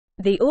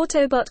The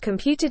Autobot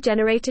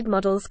computer-generated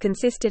models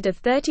consisted of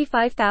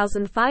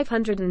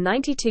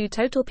 35,592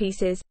 total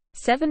pieces,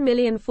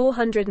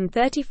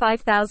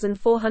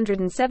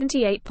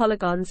 7,435,478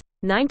 polygons,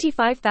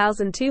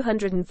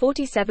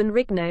 95,247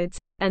 rig nodes,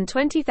 and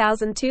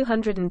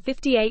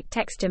 20,258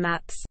 texture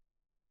maps.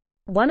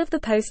 One of the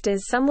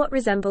posters somewhat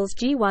resembles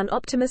G1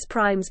 Optimus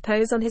Prime's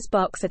pose on his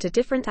box at a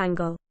different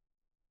angle.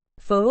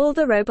 For all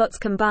the robots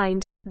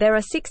combined, there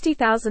are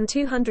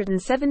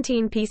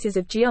 60,217 pieces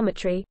of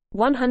geometry,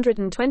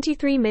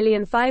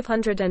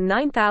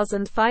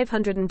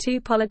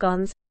 123,509,502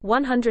 polygons,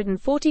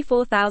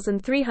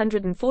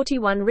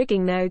 144,341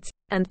 rigging nodes,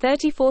 and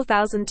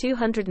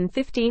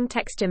 34,215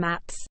 texture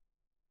maps.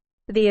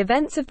 The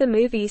events of the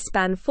movie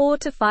span 4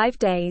 to 5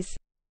 days.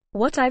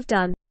 What I've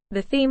Done,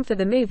 the theme for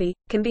the movie,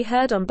 can be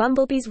heard on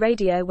Bumblebee's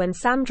radio when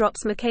Sam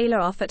drops Michaela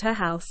off at her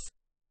house.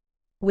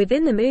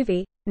 Within the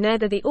movie,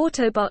 neither the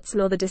Autobots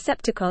nor the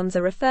Decepticons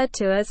are referred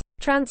to as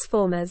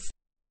Transformers.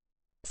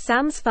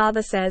 Sam's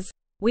father says,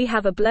 "We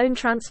have a blown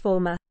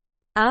Transformer,"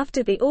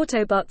 after the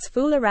Autobots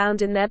fool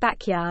around in their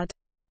backyard.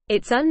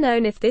 It's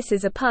unknown if this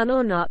is a pun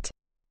or not.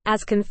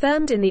 As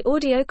confirmed in the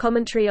audio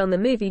commentary on the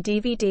movie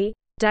DVD,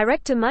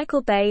 director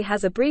Michael Bay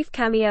has a brief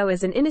cameo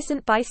as an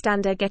innocent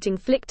bystander getting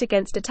flicked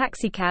against a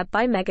taxicab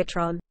by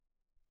Megatron.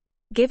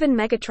 Given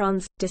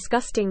Megatron's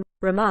disgusting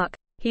remark,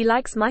 he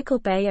likes Michael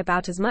Bay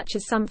about as much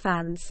as some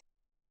fans.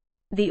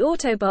 The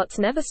Autobots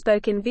never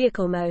spoke in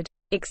vehicle mode,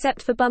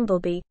 except for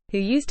Bumblebee, who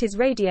used his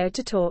radio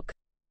to talk.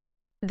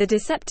 The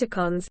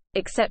Decepticons,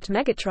 except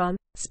Megatron,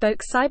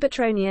 spoke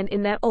Cybertronian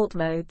in their alt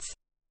modes.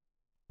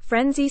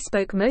 Frenzy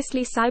spoke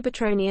mostly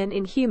Cybertronian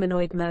in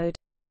humanoid mode.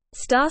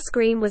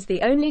 Starscream was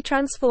the only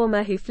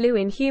Transformer who flew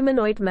in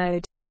humanoid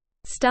mode.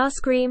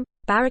 Starscream,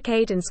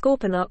 Barricade and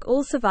Scorponok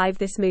all survive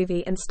this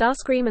movie, and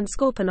Starscream and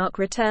Scorponok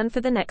return for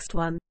the next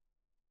one.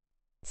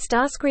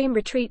 Starscream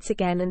retreats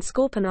again and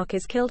Scorponok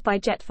is killed by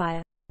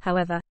Jetfire.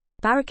 However,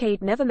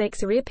 Barricade never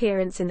makes a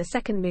reappearance in the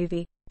second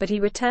movie, but he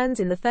returns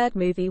in the third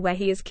movie where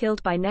he is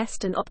killed by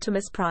Nest and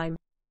Optimus Prime.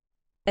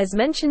 As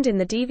mentioned in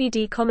the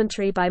DVD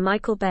commentary by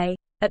Michael Bay,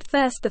 at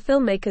first the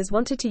filmmakers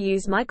wanted to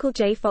use Michael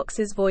J.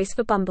 Fox's voice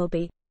for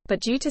Bumblebee, but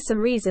due to some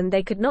reason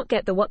they could not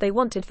get what they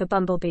wanted for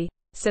Bumblebee,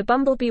 so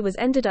Bumblebee was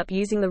ended up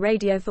using the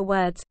radio for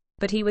words,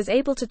 but he was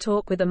able to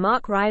talk with a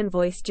Mark Ryan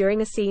voice during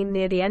a scene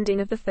near the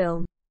ending of the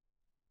film.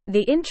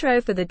 The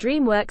intro for the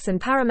DreamWorks and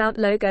Paramount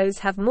logos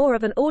have more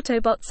of an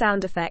Autobot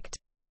sound effect.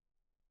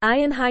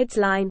 Ironhide's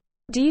line,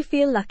 "Do you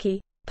feel lucky,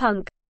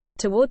 punk?"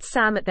 towards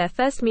Sam at their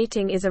first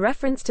meeting is a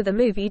reference to the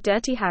movie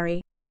Dirty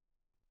Harry.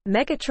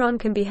 Megatron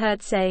can be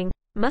heard saying,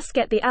 "Must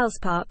get the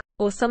Allspark,"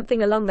 or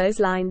something along those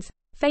lines,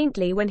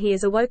 faintly when he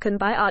is awoken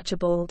by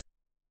Archibald.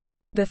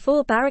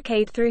 Before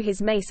Barricade threw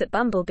his mace at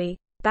Bumblebee,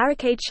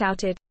 Barricade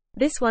shouted,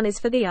 "This one is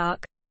for the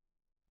Ark."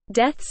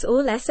 Deaths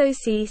all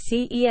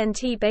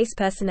SOCCENT base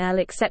personnel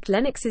except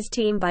Lennox's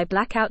team by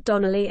Blackout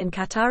Donnelly and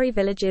Qatari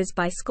Villages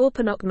by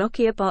Scorponok,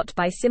 Nokia Bot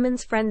by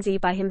Simmons, Frenzy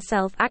by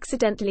himself,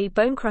 Accidentally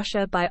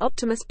Bonecrusher by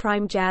Optimus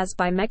Prime, Jazz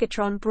by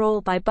Megatron,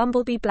 Brawl by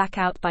Bumblebee,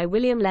 Blackout by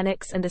William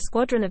Lennox and a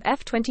squadron of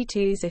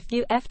F-22s, a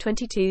few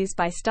F-22s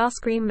by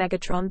Starscream,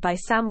 Megatron by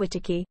Sam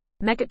Witwicky.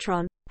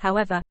 Megatron,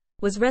 however,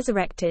 was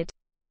resurrected.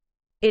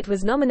 It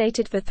was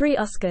nominated for 3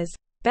 Oscars: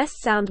 Best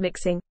Sound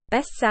Mixing,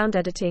 Best Sound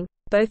Editing,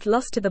 both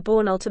lost to The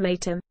Bourne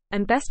Ultimatum,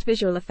 and Best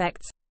Visual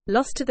Effects,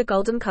 lost to The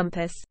Golden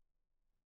Compass.